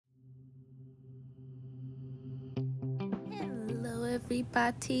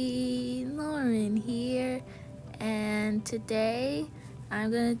everybody, Lauren here, and today I'm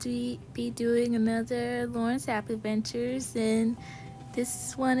gonna be doing another Lauren's App Adventures, and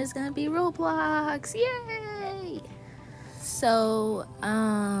this one is gonna be Roblox. Yay! So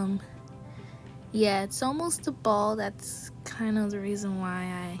yeah, it's almost a ball. That's kind of the reason why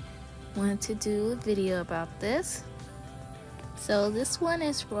I wanted to do a video about this. So this one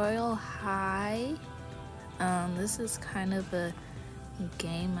is Royal High. This is kind of a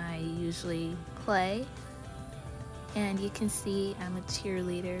game I usually play, and you can see I'm a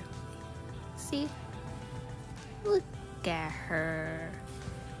cheerleader. See? Look at her.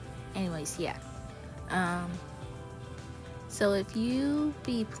 Anyways, yeah. So if you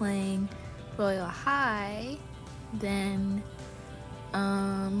be playing Royal High, then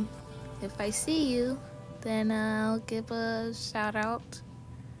if I see you, then I'll give a shout out,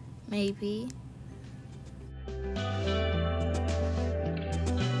 maybe.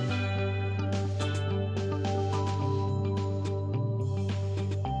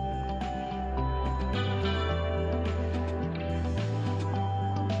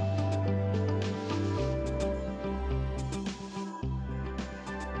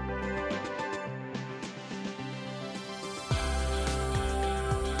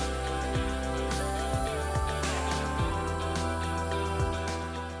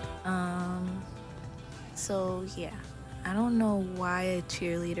 So yeah, I don't know why a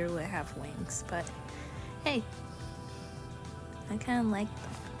cheerleader would have wings, but hey, I kind of like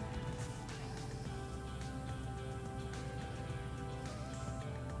them.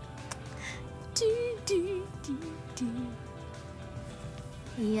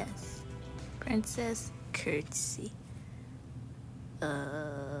 Yes, Princess Curtsy.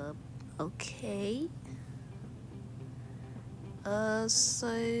 Okay. So...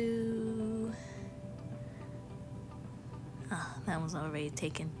 Oh, that one's already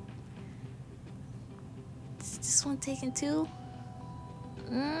taken. Is this one taken too?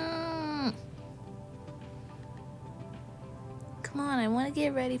 Come on, I want to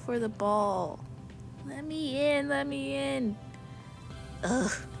get ready for the ball. Let me in, let me in.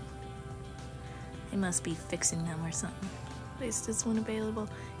 Ugh. They must be fixing them or something. Is this one available?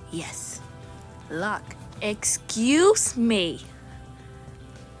 Yes. Lock. Excuse me.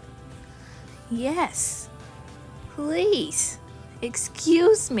 Yes. Please,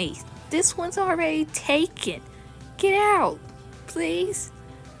 excuse me. This one's already taken. Get out, please.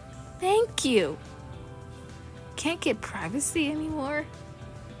 Thank you. Can't get privacy anymore.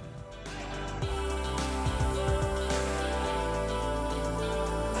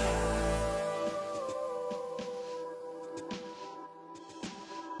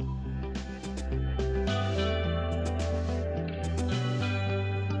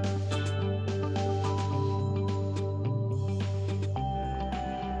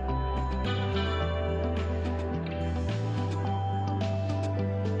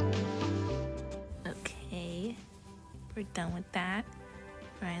 We're done with that.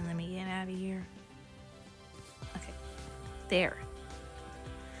 All right, let me get out of here. Okay, there.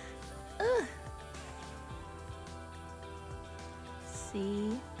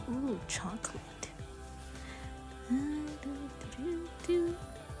 See? Ooh, chocolate.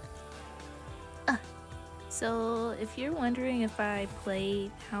 So if you're wondering if I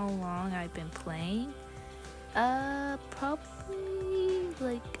played, how long I've been playing, probably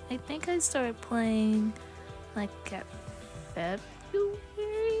like, I think I started playing like at February,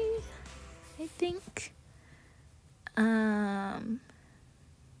 I think.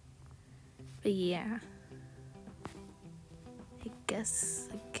 But yeah, I guess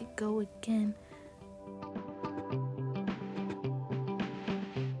I could go again.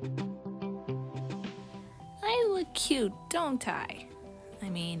 I look cute, don't I? I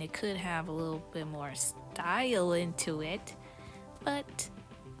mean, it could have a little bit more style into it, but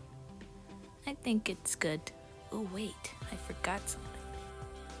I think it's good. Oh wait, I forgot something.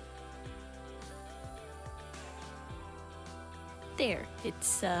 There,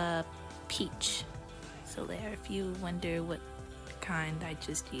 it's peach. So there, if you wonder what kind I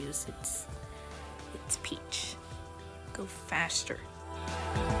just used, it's peach. Go faster.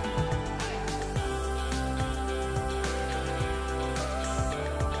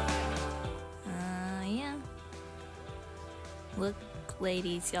 Yeah. Look,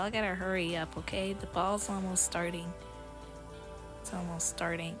 ladies, y'all gotta hurry up, okay? The ball's almost starting. It's almost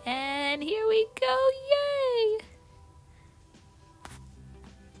starting. And here we go! Yay!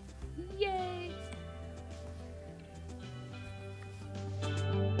 Yay!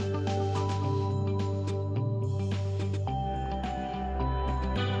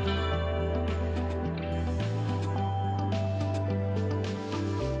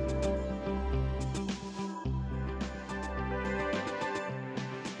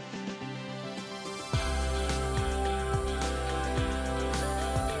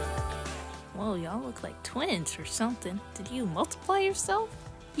 look like twins or something. Did you multiply yourself?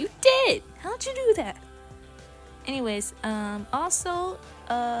 You did! How'd you do that? Anyways, also,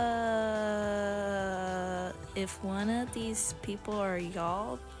 if one of these people are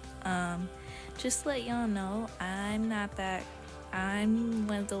y'all, just let y'all know, I'm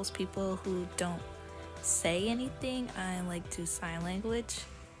one of those people who don't say anything. I like to sign language,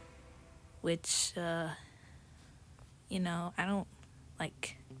 which, you know,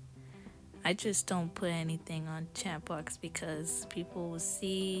 I just don't put anything on chat box because people will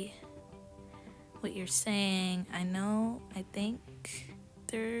see what you're saying. I think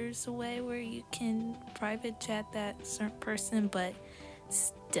there's a way where you can private chat that certain person, but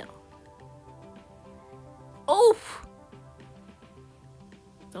still. Oh!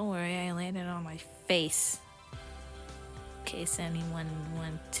 Don't worry, I landed on my face. In case anyone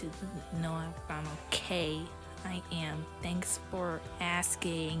wanted to know if I'm okay, I am. Thanks for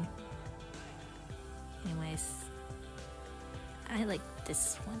asking. Anyways, I like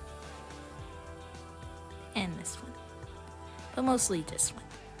this one. And this one. But mostly this one.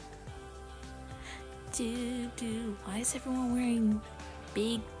 Why is everyone wearing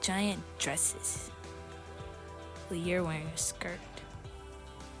big giant dresses? Well, you're wearing a skirt.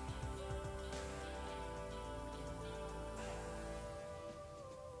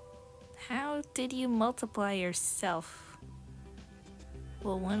 How did you multiply yourself?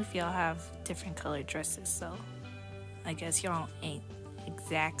 Well, one of y'all have different colored dresses, so I guess y'all ain't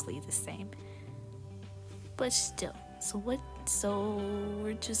exactly the same. But still, so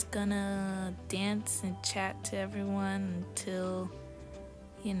we're just gonna dance and chat to everyone until,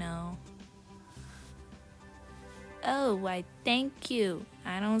 you know. Oh, why thank you.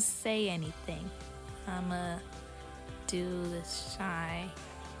 I don't say anything. I'ma do the shy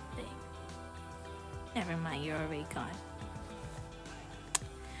thing. Never mind, you're already gone.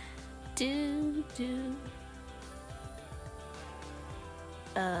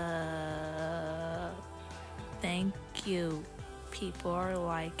 Thank you. People are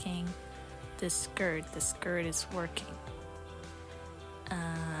liking the skirt. The skirt is working.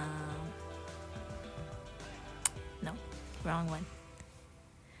 No, wrong one.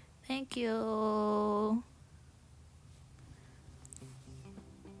 Thank you.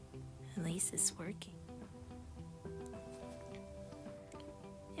 At least it's working.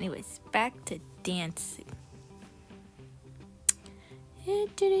 Anyways, back to dancing.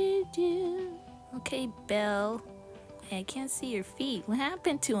 Okay, Belle. I can't see your feet. What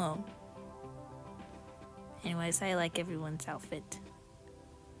happened to them? Anyways, I like everyone's outfit.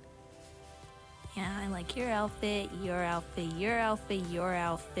 Yeah, I like your outfit, your outfit, your outfit, your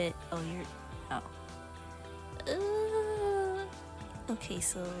outfit. Oh, okay,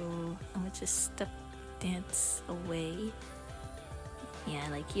 so I'm gonna just step dance away. Yeah, I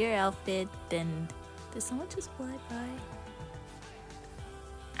like your outfit. Then did someone just fly by?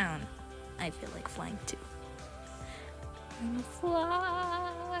 I don't know. I feel like flying too. I'm gonna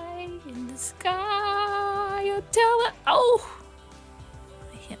fly in the sky until oh!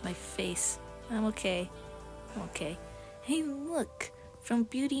 I hit my face. I'm okay. I'm okay. Hey, look! From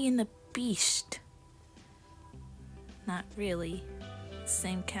Beauty and the Beast. Not really.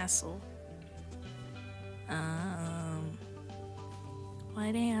 Same castle.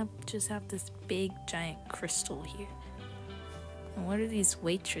 Why do I just have this big giant crystal here? And what are these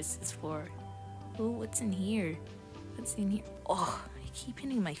waitresses for? Oh, what's in here? What's in here? Oh, I keep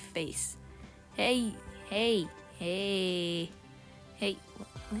hitting my face. Hey.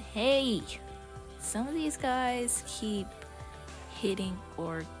 Some of these guys keep hitting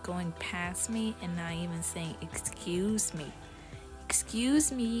or going past me and not even saying, excuse me.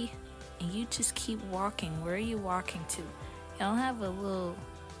 Excuse me. And you just keep walking. Where are you walking to? Y'all have a little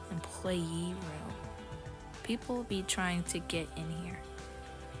employee room. People will be trying to get in here.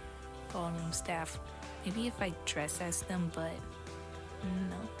 Ballroom staff. Maybe if I dress as them, but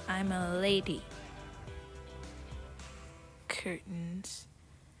no, I'm a lady. Curtains.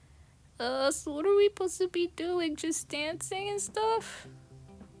 So what are we supposed to be doing? Just dancing and stuff?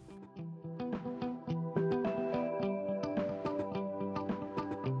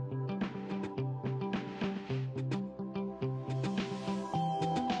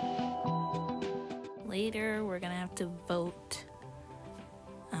 Later, we're gonna have to vote.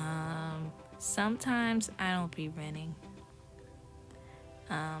 Sometimes I don't be winning.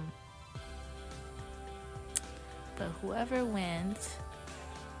 But whoever wins,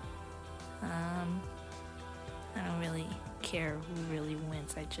 I don't really care who really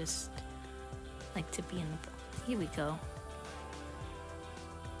wins. I just like to be in the... Here we go.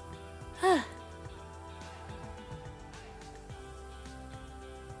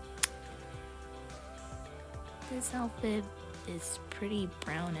 This outfit is pretty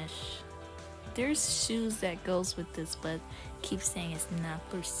brownish. There's shoes that goes with this, but keep saying it's not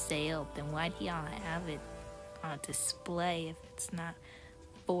for sale. Then why do y'all have it on display if it's not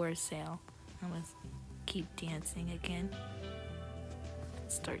for sale? I'm gonna keep dancing again.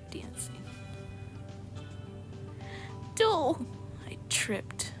 Start dancing. Oh, I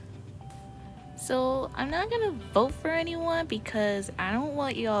tripped. So I'm not gonna vote for anyone because I don't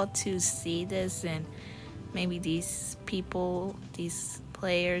want y'all to see this and maybe these people, these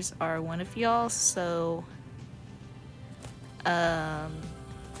players are one of y'all, so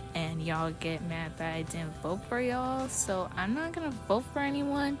and y'all get mad that I didn't vote for y'all. So I'm not gonna vote for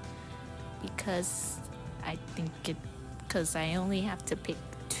anyone because I think because I only have to pick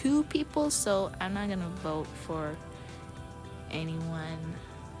 2 people, so I'm not gonna vote for anyone.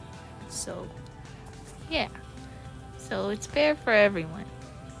 So yeah, so it's fair for everyone.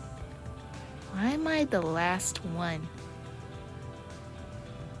 Why am I the last one?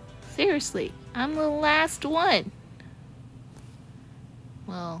 Seriously, I'm the last one.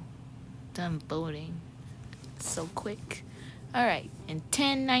 Well, done voting so quick. Alright, in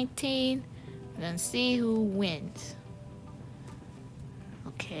 10, 19, we're gonna see who wins.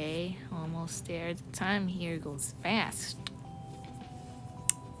 Okay, almost there. The time here goes fast.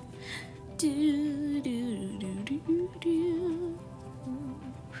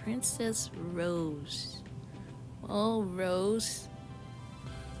 Princess Rose. Oh, Rose.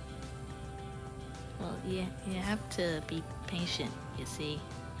 Well, yeah, you have to be patient, you see.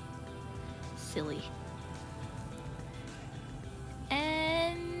 Silly.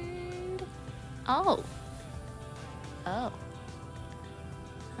 And oh, I'm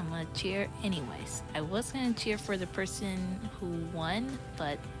gonna cheer anyways. I was gonna cheer for the person who won,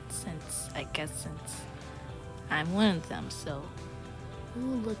 but since I'm one of them, so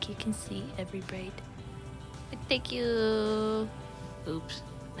ooh, look, you can see every braid. Thank you. Oops,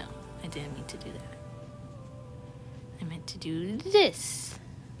 no, I didn't mean to do that. I meant to do this.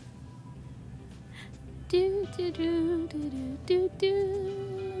 Do do do do do do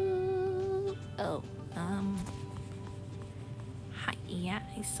do. Oh, hi. Yeah,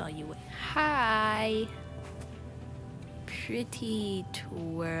 I saw you. Hi, pretty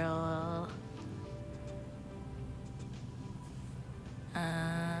twirl.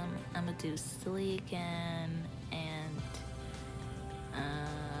 I'm gonna do silly again and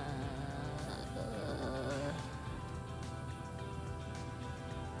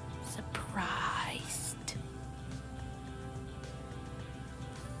surprised.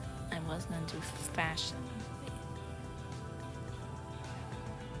 I was gonna do fashion.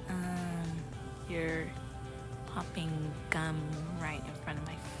 You're popping gum right in front of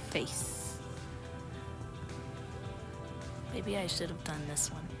my face. Maybe I should have done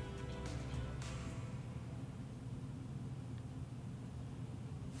this one.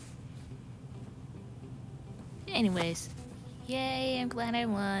 Anyways, yay, I'm glad I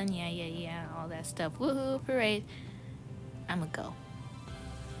won. Yeah, all that stuff. Woohoo, parade. I'ma go.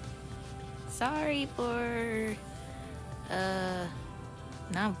 Sorry for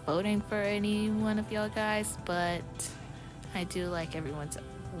not voting for any one of y'all guys, but I do like everyone's.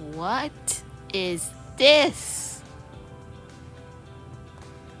 What is this?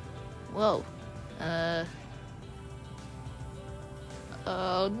 Whoa.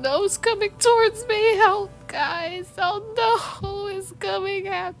 Oh no, it's coming towards me. Help, guys. Oh no, it's coming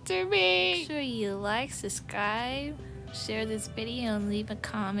after me. Make sure you like, subscribe, share this video, and leave a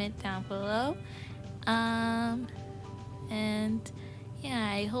comment down below. And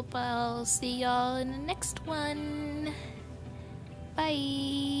yeah, I hope I'll see y'all in the next one.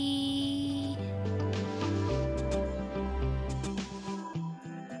 Bye.